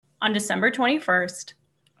On December 21st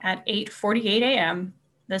at 8:48 a.m.,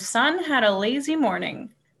 the sun had a lazy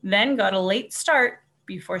morning, then got a late start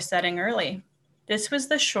before setting early. This was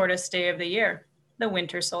the shortest day of the year, the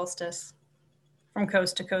winter solstice. From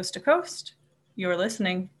coast to coast to coast, you're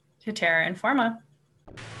listening to Terra Informa.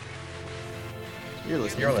 You're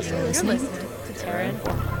listening to Terra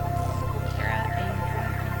Informa.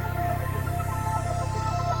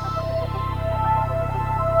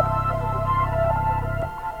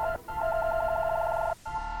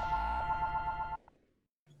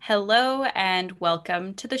 Hello and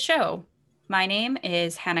welcome to the show. My name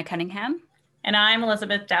is Hannah Cunningham. And I'm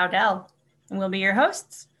Elizabeth Dowdell. And we'll be your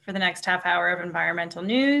hosts for the next half hour of environmental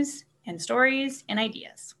news and stories and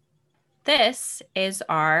ideas. This is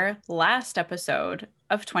our last episode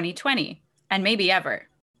of 2020, and maybe ever.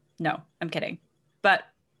 No, I'm kidding. But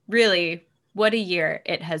really, what a year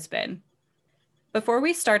it has been. Before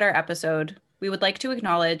we start our episode, we would like to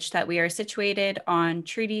acknowledge that we are situated on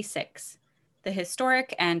Treaty 6, the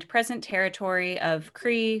historic and present territory of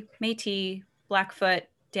Cree, Métis, Blackfoot,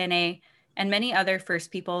 Dene, and many other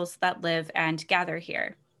First Peoples that live and gather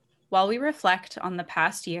here. While we reflect on the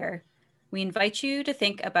past year, we invite you to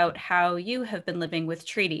think about how you have been living with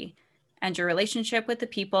Treaty and your relationship with the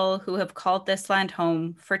people who have called this land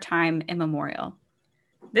home for time immemorial.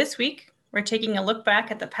 This week, we're taking a look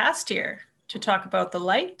back at the past year to talk about the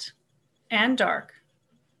light and dark,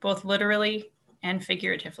 both literally and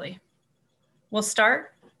figuratively. We'll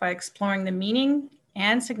start by exploring the meaning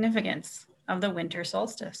and significance of the winter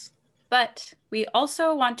solstice. But we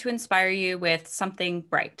also want to inspire you with something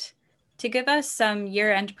bright. To give us some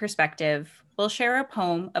year-end perspective, we'll share a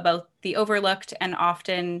poem about the overlooked and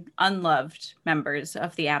often unloved members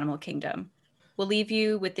of the animal kingdom. We'll leave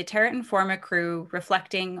you with the Terra Informa crew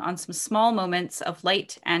reflecting on some small moments of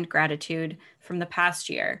light and gratitude from the past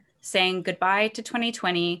year, saying goodbye to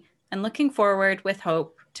 2020 and looking forward with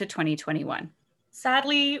hope to 2021.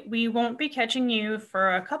 Sadly, we won't be catching you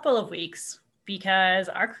for a couple of weeks because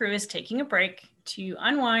our crew is taking a break to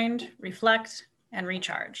unwind, reflect, and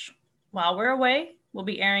recharge. While we're away, we'll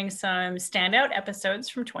be airing some standout episodes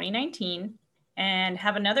from 2019 and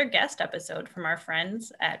have another guest episode from our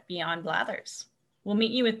friends at Beyond Blathers. We'll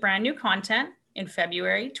meet you with brand new content in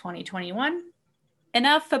February 2021.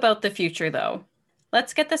 Enough about the future, though.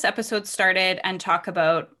 Let's get this episode started and talk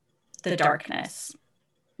about the darkness.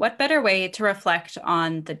 What better way to reflect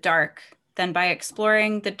on the dark than by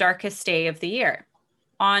exploring the darkest day of the year?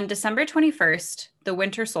 On December 21st, the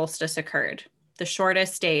winter solstice occurred, the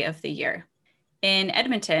shortest day of the year. In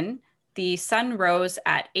Edmonton, the sun rose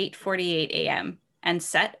at 8:48 a.m. and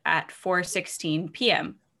set at 4:16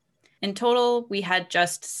 p.m. In total, we had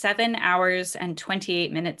just 7 hours and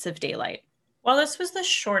 28 minutes of daylight. While this was the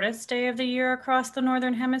shortest day of the year across the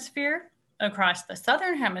Northern Hemisphere, across the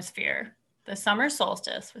Southern Hemisphere, the summer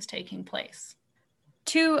solstice was taking place.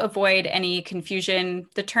 To avoid any confusion,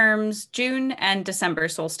 the terms June and December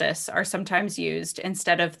solstice are sometimes used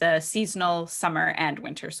instead of the seasonal summer and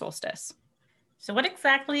winter solstice. So what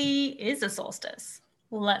exactly is a solstice?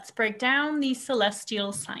 Let's break down the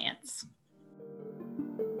celestial science.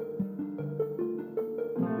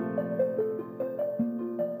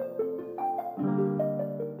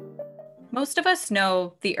 Most of us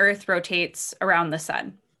know the Earth rotates around the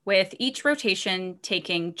sun, with each rotation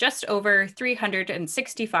taking just over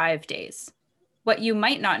 365 days. What you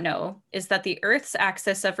might not know is that the Earth's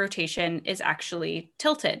axis of rotation is actually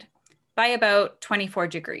tilted by about 24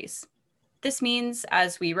 degrees. This means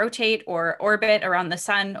as we rotate or orbit around the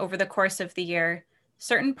sun over the course of the year,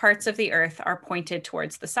 certain parts of the Earth are pointed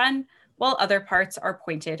towards the sun, while other parts are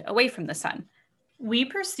pointed away from the sun. We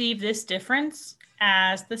perceive this difference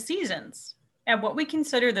as the seasons. At what we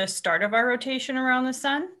consider the start of our rotation around the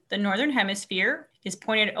sun, the Northern Hemisphere is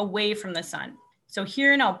pointed away from the sun. So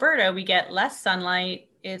here in Alberta, we get less sunlight,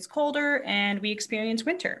 it's colder, and we experience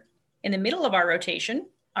winter. In the middle of our rotation,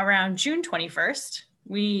 around June 21st,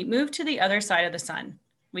 we move to the other side of the sun.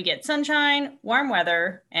 We get sunshine, warm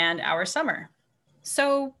weather, and our summer.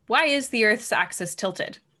 So why is the Earth's axis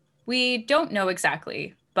tilted? We don't know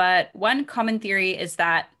exactly, but one common theory is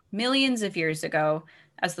that millions of years ago,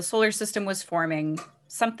 as the solar system was forming,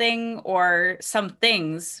 something or some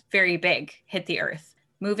things very big hit the Earth,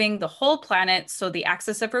 moving the whole planet so the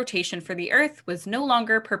axis of rotation for the Earth was no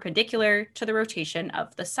longer perpendicular to the rotation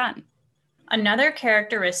of the sun. Another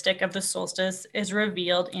characteristic of the solstice is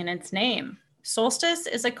revealed in its name. Solstice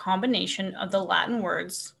is a combination of the Latin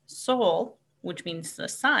words sol, which means the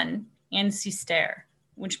sun, and sistere,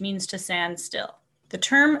 which means to stand still. The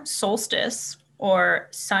term solstice, or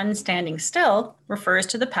sun standing still, refers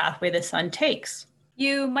to the pathway the sun takes.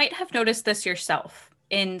 You might have noticed this yourself.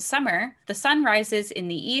 In summer, the sun rises in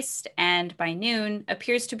the east and by noon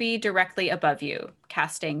appears to be directly above you,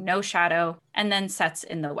 casting no shadow, and then sets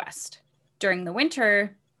in the west. During the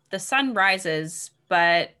winter, the sun rises,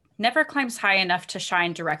 but never climbs high enough to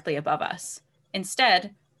shine directly above us.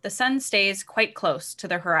 Instead, the sun stays quite close to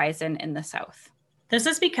the horizon in the south. This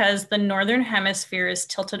is because the northern hemisphere is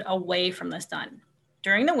tilted away from the sun.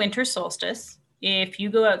 During the winter solstice, if you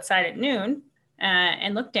go outside at noon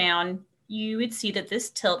and look down, you would see that this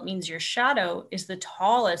tilt means your shadow is the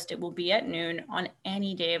tallest it will be at noon on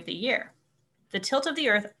any day of the year. The tilt of the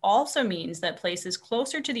Earth also means that places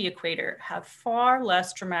closer to the equator have far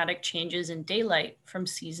less dramatic changes in daylight from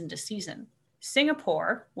season to season.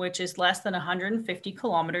 Singapore, which is less than 150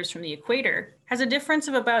 kilometers from the equator, has a difference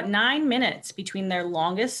of about 9 minutes between their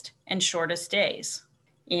longest and shortest days.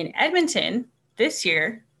 In Edmonton, this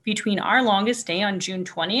year, between our longest day on June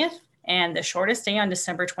 20th and the shortest day on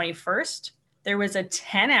December 21st, there was a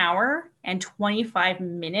 10-hour and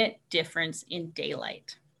 25-minute difference in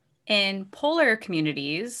daylight. In polar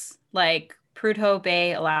communities like Prudhoe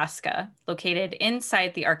Bay, Alaska, located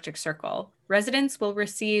inside the Arctic Circle, residents will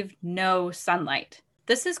receive no sunlight.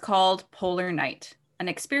 This is called polar night, an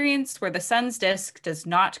experience where the sun's disk does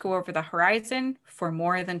not go over the horizon for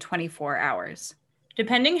more than 24 hours.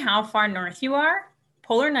 Depending how far north you are,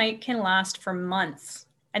 polar night can last for months.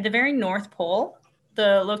 At the very North Pole,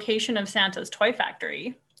 the location of Santa's toy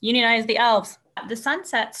factory, unionize the elves. The sun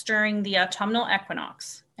sets during the autumnal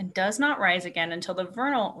equinox and does not rise again until the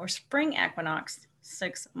vernal or spring equinox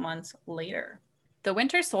 6 months later. The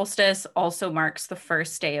winter solstice also marks the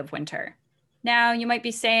first day of winter. Now, you might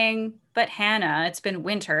be saying, but Hannah, it's been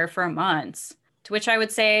winter for months. To which I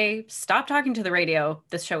would say, stop talking to the radio.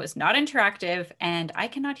 This show is not interactive and I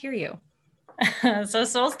cannot hear you. So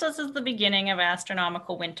solstice is the beginning of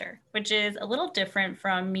astronomical winter, which is a little different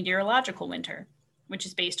from meteorological winter, which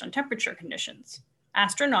is based on temperature conditions.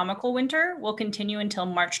 Astronomical winter will continue until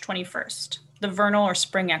March 21st, the vernal or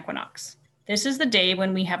spring equinox. This is the day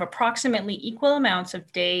when we have approximately equal amounts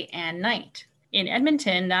of day and night. In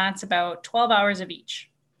Edmonton, that's about 12 hours of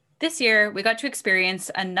each. This year, we got to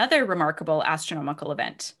experience another remarkable astronomical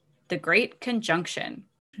event, the Great Conjunction.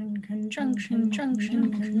 Conjunction.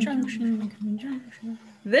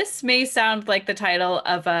 This may sound like the title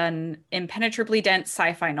of an impenetrably dense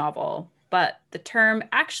sci-fi novel, but the term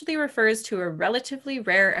actually refers to a relatively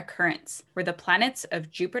rare occurrence where the planets of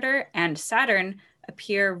Jupiter and Saturn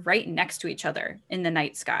appear right next to each other in the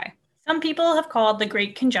night sky. Some people have called the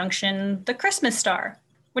Great Conjunction the Christmas star,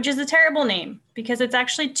 which is a terrible name because it's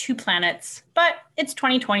actually 2 planets, but it's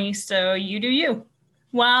 2020, so you do you.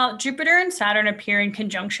 While Jupiter and Saturn appear in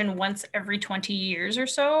conjunction once every 20 years or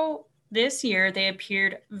so, this year they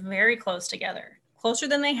appeared very close together, closer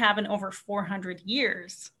than they have in over 400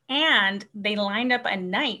 years. And they lined up at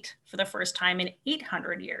night for the first time in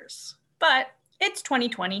 800 years. But it's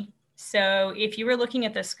 2020. So if you were looking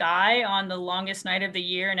at the sky on the longest night of the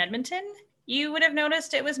year in Edmonton, you would have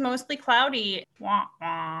noticed it was mostly cloudy. Wah,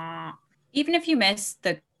 wah. Even if you missed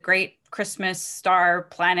the Great Christmas Star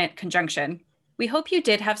Planet Conjunction, we hope you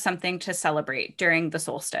did have something to celebrate during the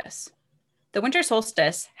solstice. The winter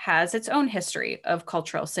solstice has its own history of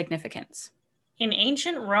cultural significance. In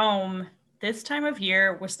ancient Rome, this time of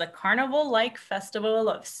year was the carnival-like festival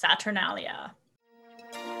of Saturnalia.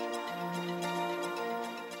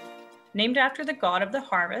 Named after the god of the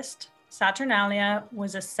harvest, Saturnalia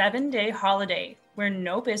was a 7-day holiday where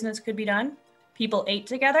no business could be done, people ate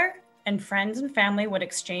together, and friends and family would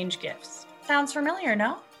exchange gifts. Sounds familiar,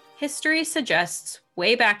 no? History suggests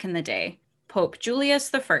way back in the day, Pope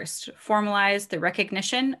Julius I formalized the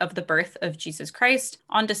recognition of the birth of Jesus Christ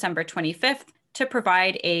on December 25th to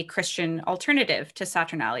provide a Christian alternative to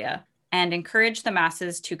Saturnalia and encourage the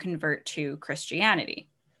masses to convert to Christianity.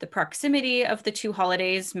 The proximity of the 2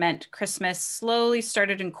 holidays meant Christmas slowly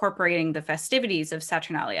started incorporating the festivities of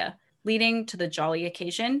Saturnalia, leading to the jolly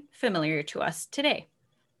occasion familiar to us today.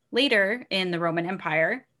 Later, in the Roman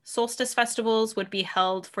Empire, solstice festivals would be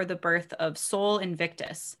held for the birth of Sol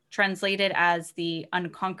Invictus, translated as the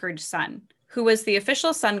unconquered sun, who was the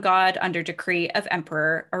official sun god under decree of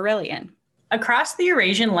Emperor Aurelian. Across the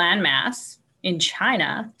Eurasian landmass, in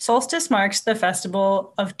China, solstice marks the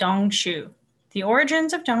festival of Dongshu. The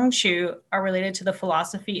origins of Dongshu are related to the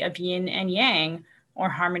philosophy of yin and yang, or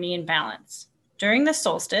harmony and balance. During the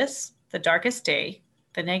solstice, the darkest day,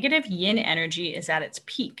 the negative yin energy is at its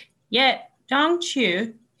peak. Yet,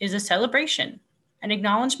 Dongshu is a celebration, an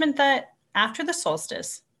acknowledgement that after the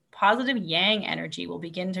solstice, positive yang energy will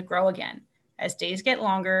begin to grow again as days get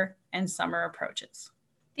longer and summer approaches.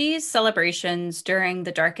 These celebrations during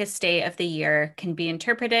the darkest day of the year can be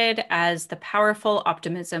interpreted as the powerful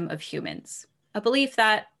optimism of humans, a belief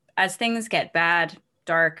that as things get bad,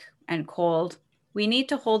 dark, and cold, we need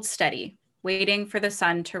to hold steady, waiting for the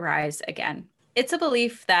sun to rise again. It's a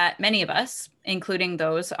belief that many of us, including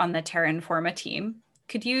those on the Terra Informa team,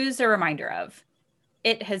 could use a reminder of.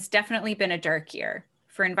 It has definitely been a dark year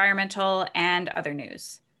for environmental and other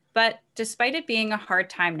news. But despite it being a hard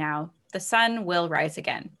time now, the sun will rise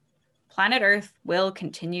again. Planet Earth will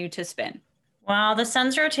continue to spin. While the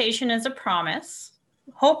sun's rotation is a promise,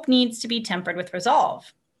 hope needs to be tempered with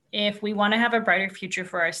resolve. If we want to have a brighter future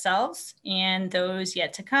for ourselves and those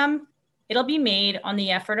yet to come, it'll be made on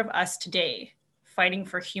the effort of us today, fighting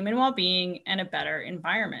for human well-being and a better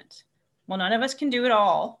environment. While none of us can do it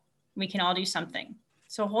all, we can all do something.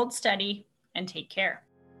 So hold steady and take care.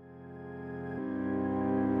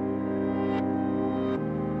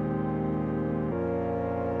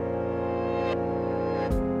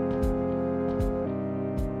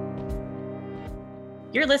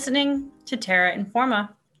 You're listening to Terra Informa.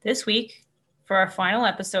 This week, for our final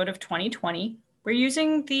episode of 2020, we're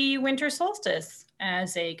using the winter solstice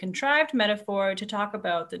as a contrived metaphor to talk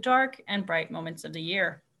about the dark and bright moments of the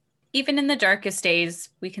year. Even in the darkest days,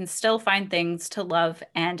 we can still find things to love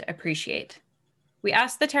and appreciate. We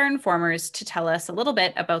asked the Terra Informers to tell us a little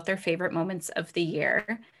bit about their favorite moments of the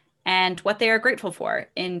year and what they are grateful for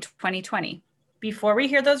in 2020. Before we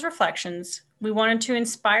hear those reflections, we wanted to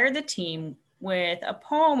inspire the team with a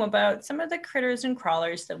poem about some of the critters and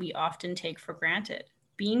crawlers that we often take for granted.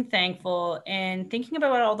 Being thankful and thinking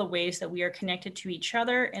about all the ways that we are connected to each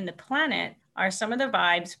other and the planet are some of the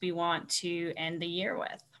vibes we want to end the year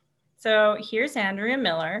with. So here's Andrea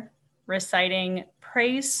Miller reciting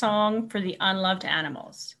Praise Song for the Unloved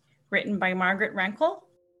Animals, written by Margaret Renkel.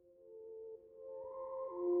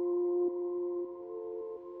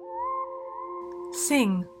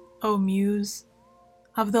 Sing, O Muse,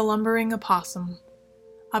 of the lumbering opossum,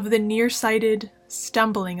 of the nearsighted,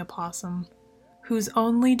 stumbling opossum, whose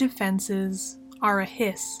only defenses are a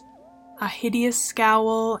hiss, a hideous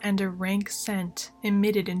scowl, and a rank scent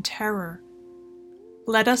emitted in terror.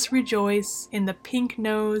 Let us rejoice in the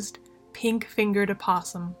pink-nosed, pink-fingered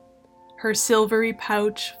opossum, her silvery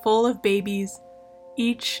pouch full of babies,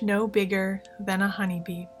 each no bigger than a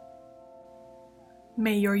honeybee.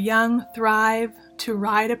 May your young thrive to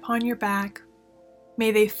ride upon your back. May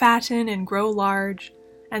they fatten and grow large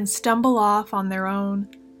and stumble off on their own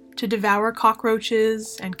to devour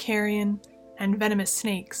cockroaches and carrion and venomous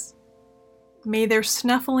snakes. May their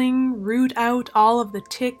snuffling root out all of the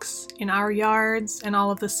ticks in our yards and all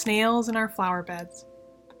of the snails in our flower beds.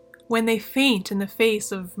 When they faint in the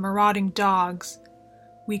face of marauding dogs,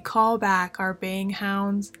 we call back our baying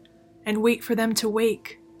hounds and wait for them to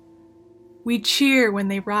wake. We cheer when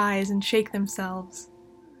they rise and shake themselves.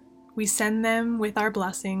 We send them with our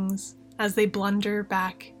blessings as they blunder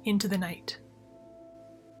back into the night.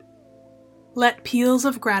 Let peals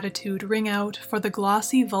of gratitude ring out for the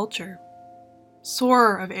glossy vulture,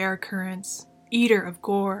 soarer of air currents, eater of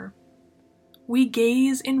gore. We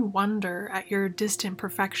gaze in wonder at your distant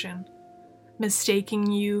perfection, mistaking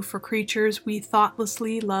you for creatures we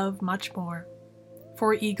thoughtlessly love much more,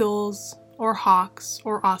 for eagles or hawks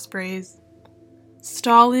or ospreys.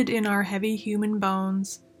 Stolid in our heavy human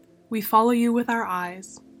bones, we follow you with our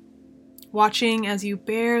eyes, watching as you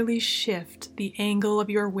barely shift the angle of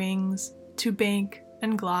your wings to bank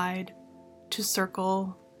and glide, to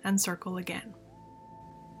circle and circle again.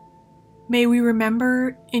 May we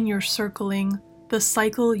remember in your circling the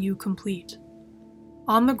cycle you complete.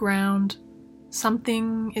 On the ground,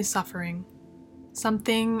 something is suffering.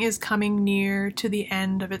 Something is coming near to the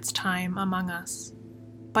end of its time among us.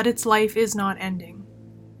 But its life is not ending.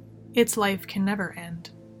 Its life can never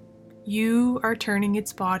end. You are turning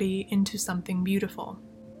its body into something beautiful.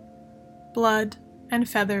 Blood and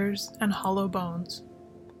feathers and hollow bones.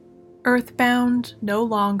 Earthbound no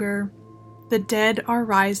longer, the dead are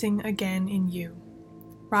rising again in you.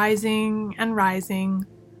 Rising and rising,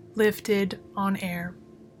 lifted on air.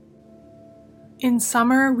 In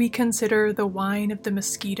summer we consider the whine of the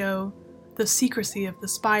mosquito, the secrecy of the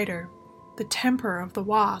spider, the temper of the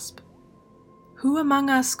wasp. Who among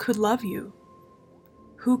us could love you?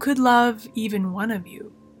 Who could love even one of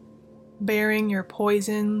you, bearing your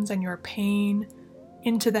poisons and your pain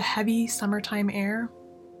into the heavy summertime air?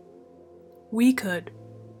 We could.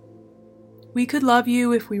 We could love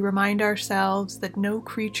you if we remind ourselves that no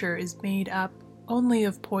creature is made up only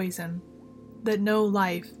of poison, that no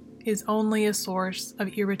life is only a source of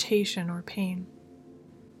irritation or pain.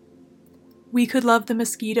 We could love the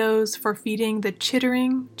mosquitoes for feeding the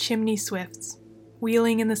chittering chimney swifts,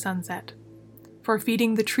 wheeling in the sunset, for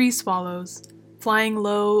feeding the tree swallows, flying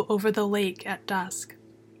low over the lake at dusk.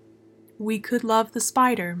 We could love the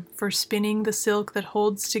spider for spinning the silk that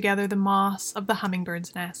holds together the moss of the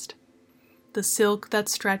hummingbird's nest, the silk that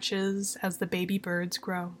stretches as the baby birds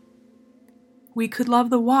grow. We could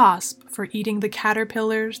love the wasp for eating the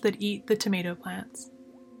caterpillars that eat the tomato plants.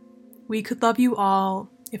 We could love you all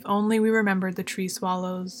if only we remembered the tree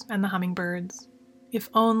swallows and the hummingbirds, if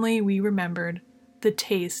only we remembered the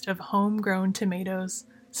taste of homegrown tomatoes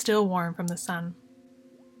still warm from the sun.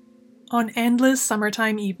 On endless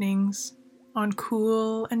summertime evenings, on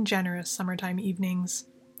cool and generous summertime evenings,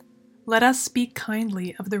 let us speak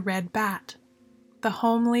kindly of the red bat, the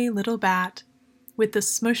homely little bat with the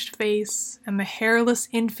smushed face and the hairless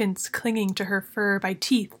infants clinging to her fur by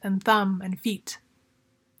teeth and thumb and feet.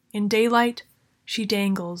 In daylight, she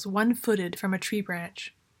dangles one-footed from a tree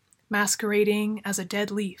branch, masquerading as a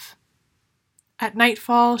dead leaf. At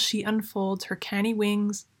nightfall, she unfolds her canny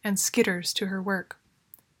wings and skitters to her work,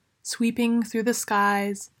 sweeping through the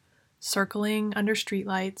skies, circling under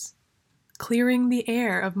streetlights, clearing the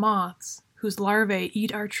air of moths whose larvae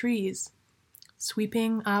eat our trees,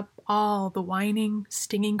 sweeping up all the whining,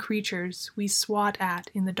 stinging creatures we swat at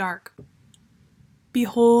in the dark.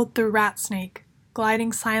 Behold the rat snake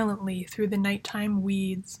gliding silently through the nighttime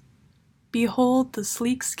weeds. Behold the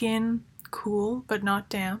sleek skin, cool but not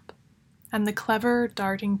damp, and the clever,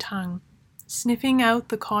 darting tongue, sniffing out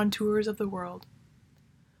the contours of the world.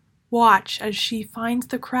 Watch as she finds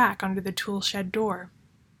the crack under the tool shed door.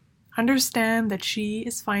 Understand that she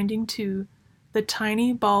is finding, too, the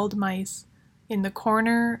tiny bald mice in the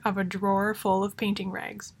corner of a drawer full of painting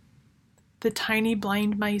rags. The tiny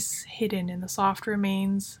blind mice hidden in the soft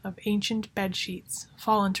remains of ancient bed sheets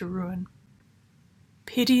fallen to ruin.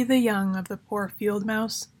 Pity the young of the poor field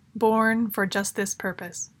mouse, born for just this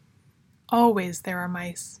purpose. Always there are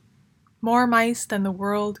mice, more mice than the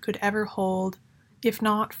world could ever hold, if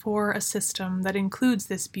not for a system that includes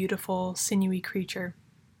this beautiful, sinewy creature,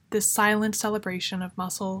 this silent celebration of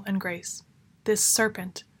muscle and grace, this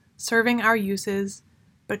serpent, serving our uses,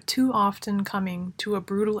 but too often coming to a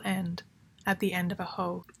brutal end at the end of a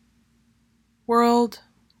hoe. World,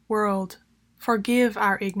 world, forgive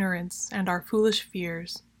our ignorance and our foolish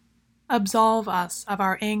fears. Absolve us of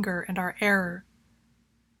our anger and our error.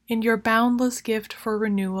 In your boundless gift for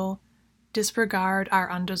renewal, disregard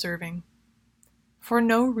our undeserving. For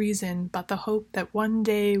no reason but the hope that one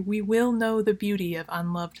day we will know the beauty of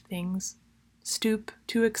unloved things, stoop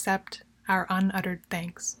to accept our unuttered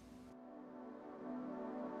thanks.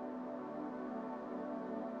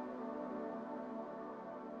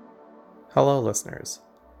 Hello, listeners.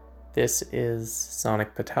 This is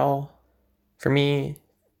Sonic Patel. For me,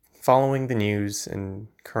 following the news and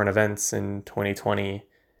current events in 2020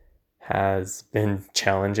 has been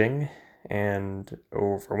challenging and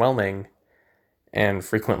overwhelming and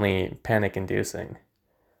frequently panic-inducing.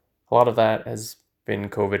 A lot of that has been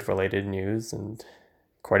COVID-related news, and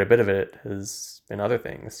quite a bit of it has been other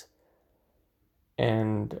things.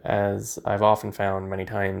 And as I've often found many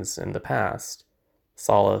times in the past,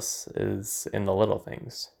 solace is in the little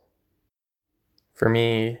things. For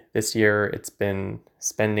me, this year it's been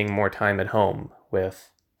spending more time at home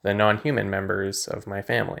with the non-human members of my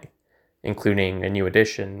family, including a new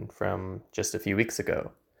addition from just a few weeks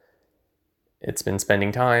ago. It's been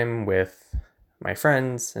spending time with my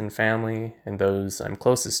friends and family and those I'm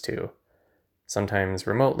closest to, sometimes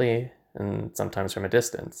remotely and sometimes from a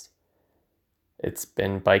distance. It's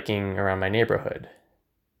been biking around my neighborhood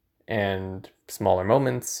and smaller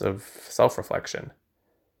moments of self-reflection.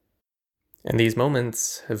 And these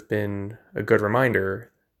moments have been a good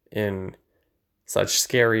reminder in such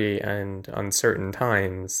scary and uncertain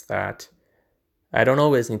times that I don't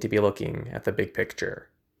always need to be looking at the big picture.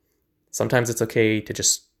 Sometimes it's okay to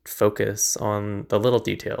just focus on the little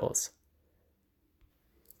details.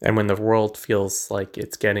 And when the world feels like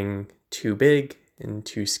it's getting too big and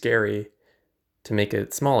too scary, to make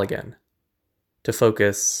it small again, to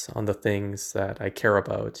focus on the things that I care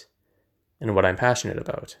about and what I'm passionate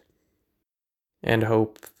about, and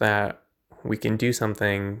hope that we can do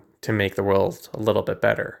something to make the world a little bit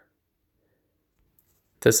better.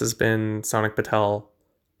 This has been Sonic Patel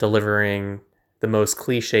delivering the most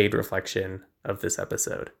cliched reflection of this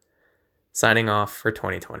episode. Signing off for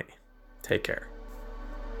 2020. Take care.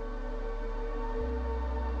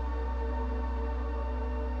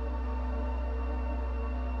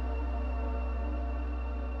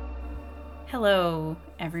 Hello,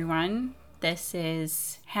 everyone. This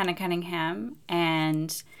is Hannah Cunningham,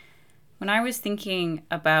 and when I was thinking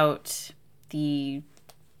about the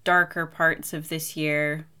darker parts of this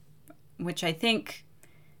year, which I think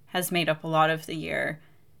has made up a lot of the year,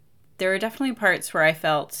 there are definitely parts where I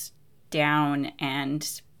felt down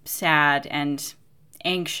and sad and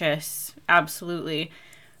anxious, absolutely.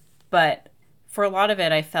 But for a lot of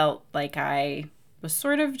it, I felt like I was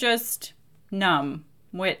sort of just numb,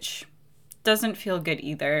 which doesn't feel good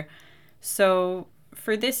either. So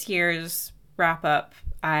for this year's wrap up,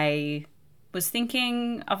 I was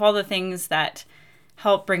thinking of all the things that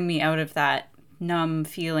help bring me out of that numb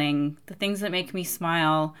feeling, the things that make me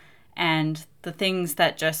smile, and the things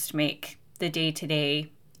that just make the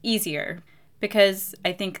day-to-day easier. Because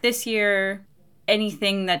I think this year,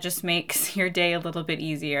 anything that just makes your day a little bit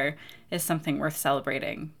easier is something worth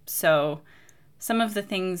celebrating. So some of the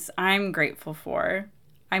things I'm grateful for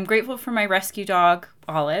my rescue dog,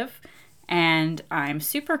 Olive, and I'm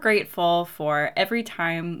super grateful for every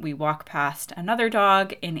time we walk past another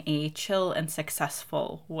dog in a chill and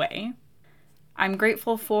successful way. I'm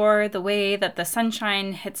grateful for the way that the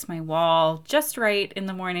sunshine hits my wall just right in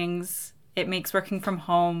the mornings. It makes working from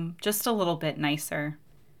home just a little bit nicer.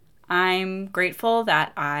 I'm grateful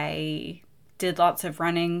that I did lots of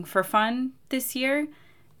running for fun this year,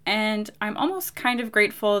 and I'm almost kind of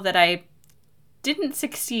grateful that I didn't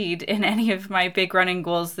succeed in any of my big running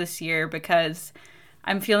goals this year because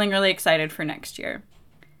I'm feeling really excited for next year.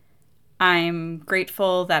 I'm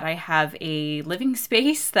grateful that I have a living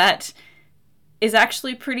space that is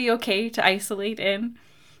actually pretty okay to isolate in.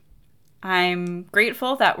 I'm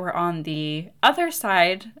grateful that we're on the other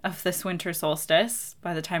side of this winter solstice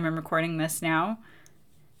by the time I'm recording this now.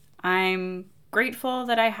 I'm grateful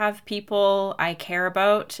that I have people I care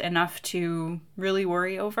about enough to really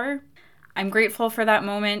worry over. I'm grateful for that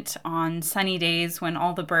moment on sunny days when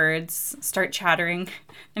all the birds start chattering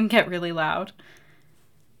and get really loud.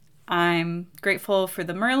 I'm grateful for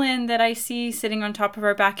the Merlin that I see sitting on top of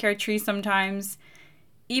our backyard tree sometimes,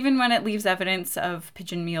 even when it leaves evidence of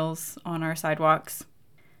pigeon meals on our sidewalks.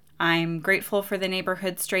 I'm grateful for the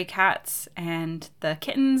neighborhood stray cats and the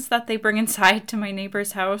kittens that they bring inside to my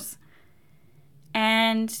neighbor's house.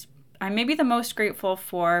 And I'm maybe the most grateful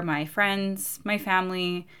for my friends, my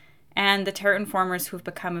family, and the Tarot Informers who've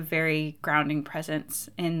become a very grounding presence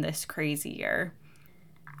in this crazy year.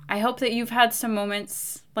 I hope that you've had some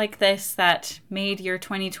moments like this that made your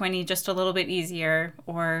 2020 just a little bit easier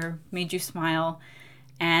or made you smile.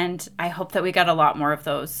 And I hope that we got a lot more of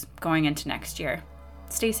those going into next year.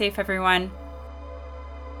 Stay safe, everyone.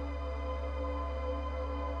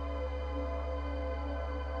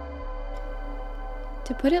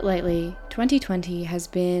 To put it lightly, 2020 has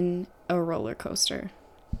been a roller coaster.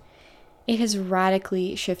 It has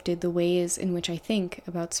radically shifted the ways in which I think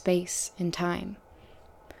about space and time.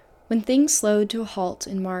 When things slowed to a halt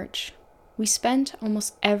in March, we spent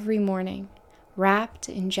almost every morning wrapped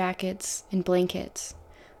in jackets and blankets,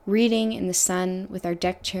 reading in the sun with our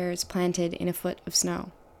deck chairs planted in a foot of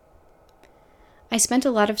snow. I spent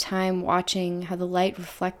a lot of time watching how the light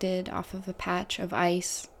reflected off of a patch of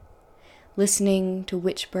ice, listening to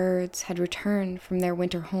which birds had returned from their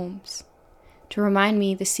winter homes, to remind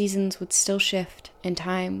me the seasons would still shift and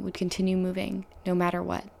time would continue moving no matter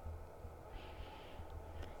what.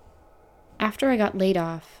 After I got laid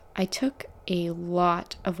off, I took a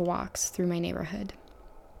lot of walks through my neighborhood.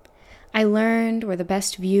 I learned where the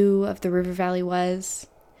best view of the river valley was,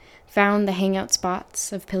 found the hangout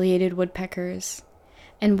spots of pileated woodpeckers,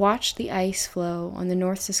 and watched the ice flow on the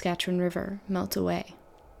North Saskatchewan River melt away.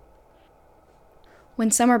 When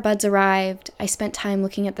summer buds arrived, I spent time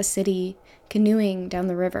looking at the city, canoeing down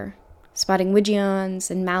the river, spotting widgeons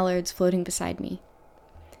and mallards floating beside me.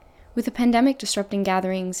 With the pandemic disrupting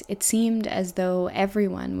gatherings, it seemed as though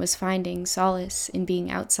everyone was finding solace in being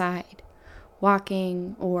outside,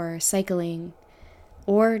 walking or cycling,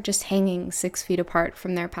 or just hanging 6 feet apart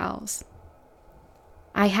from their pals.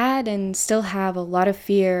 I had and still have a lot of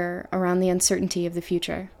fear around the uncertainty of the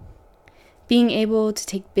future. Being able to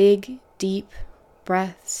take big, deep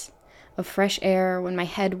breaths of fresh air when my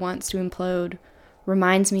head wants to implode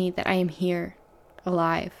reminds me that I am here,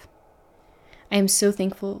 alive. I am so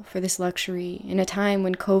thankful for this luxury in a time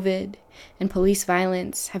when COVID and police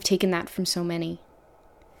violence have taken that from so many.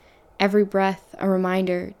 Every breath a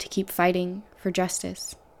reminder to keep fighting for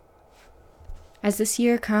justice. As this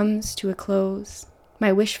year comes to a close,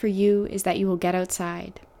 my wish for you is that you will get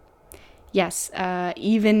outside. Yes,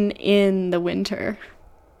 even in the winter.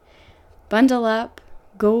 Bundle up,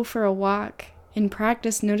 go for a walk, and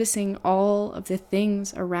practice noticing all of the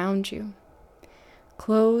things around you.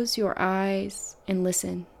 Close your eyes and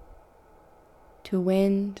listen to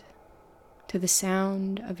wind, to the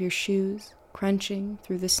sound of your shoes crunching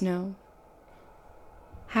through the snow.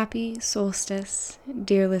 Happy solstice,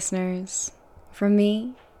 dear listeners. From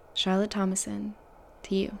me, Charlotte Thomason,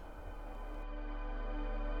 to you.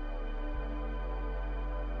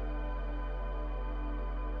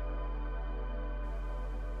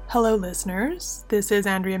 Hello, listeners. This is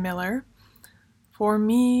Andrea Miller. For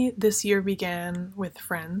me, this year began with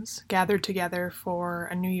friends gathered together for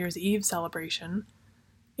a New Year's Eve celebration.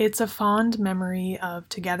 It's a fond memory of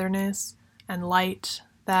togetherness and light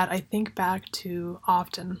that I think back to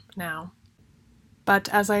often now. But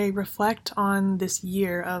as I reflect on this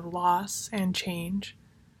year of loss and change,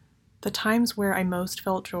 the times where I most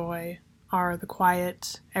felt joy are the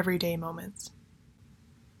quiet, everyday moments.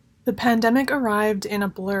 The pandemic arrived in a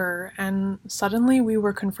blur, and suddenly we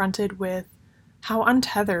were confronted with how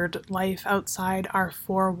untethered life outside our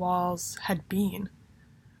four walls had been.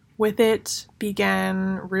 With it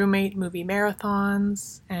began roommate movie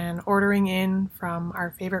marathons and ordering in from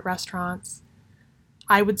our favorite restaurants.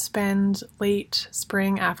 I would spend late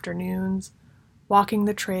spring afternoons walking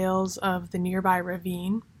the trails of the nearby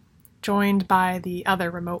ravine, joined by the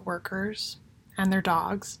other remote workers and their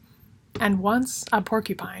dogs, and once a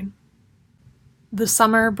porcupine. The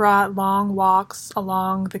summer brought long walks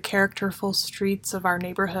along the characterful streets of our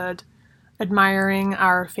neighborhood, admiring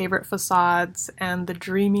our favorite facades and the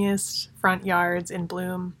dreamiest front yards in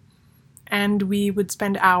bloom, and we would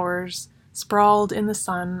spend hours sprawled in the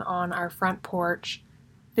sun on our front porch,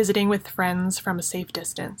 visiting with friends from a safe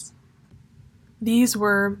distance. These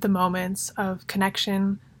were the moments of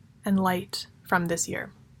connection and light from this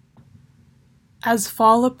year. As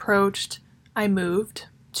fall approached, I moved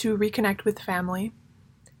to reconnect with family,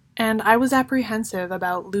 and I was apprehensive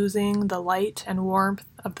about losing the light and warmth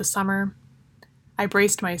of the summer. I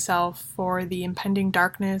braced myself for the impending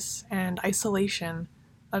darkness and isolation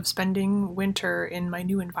of spending winter in my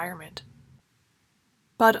new environment.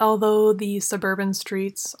 But although the suburban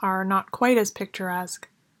streets are not quite as picturesque,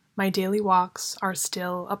 my daily walks are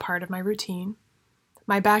still a part of my routine.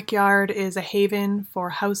 My backyard is a haven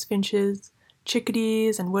for house finches,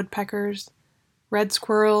 chickadees, and woodpeckers. Red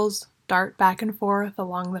squirrels dart back and forth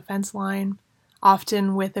along the fence line,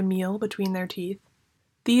 often with a meal between their teeth.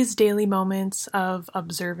 These daily moments of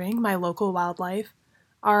observing my local wildlife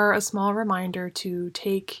are a small reminder to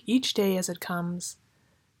take each day as it comes,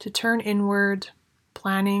 to turn inward,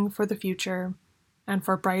 planning for the future, and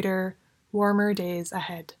for brighter, warmer days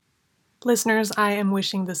ahead. Listeners, I am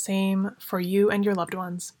wishing the same for you and your loved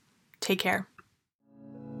ones. Take care.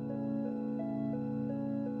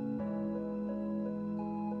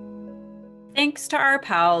 Thanks to our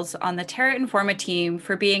pals on the Terra Informa team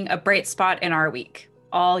for being a bright spot in our week,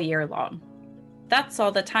 all year long. That's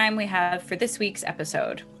all the time we have for this week's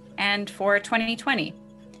episode, and for 2020.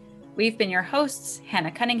 We've been your hosts,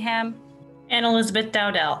 Hannah Cunningham and Elizabeth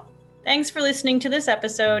Dowdell. Thanks for listening to this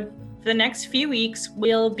episode. For the next few weeks,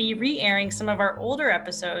 we'll be re-airing some of our older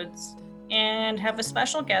episodes and have a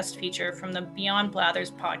special guest feature from the Beyond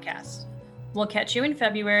Blathers podcast. We'll catch you in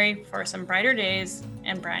February for some brighter days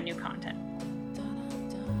and brand new content.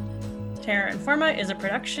 Terra Informa is a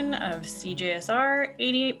production of CJSR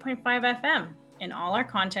 88.5 FM, and all our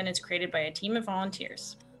content is created by a team of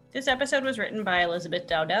volunteers. This episode was written by Elizabeth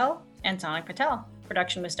Dowdell and Sonik Patel.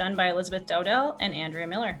 Production was done by Elizabeth Dowdell and Andrea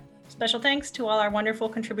Miller. Special thanks to all our wonderful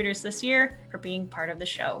contributors this year for being part of the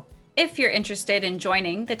show. If you're interested in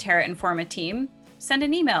joining the Terra Informa team, send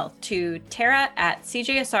an email to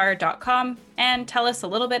terra@cjsr.com and tell us a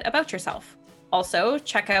little bit about yourself. Also,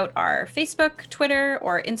 check out our Facebook, Twitter,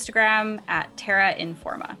 or Instagram at Terra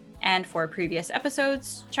Informa. And for previous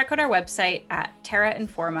episodes, check out our website at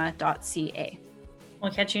terrainforma.ca.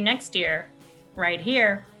 We'll catch you next year, right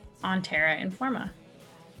here on Terra Informa.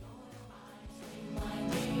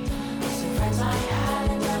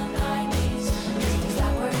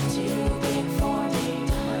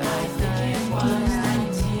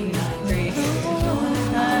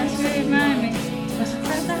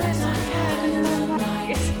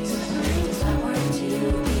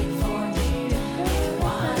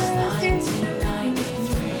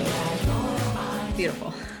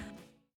 Beautiful.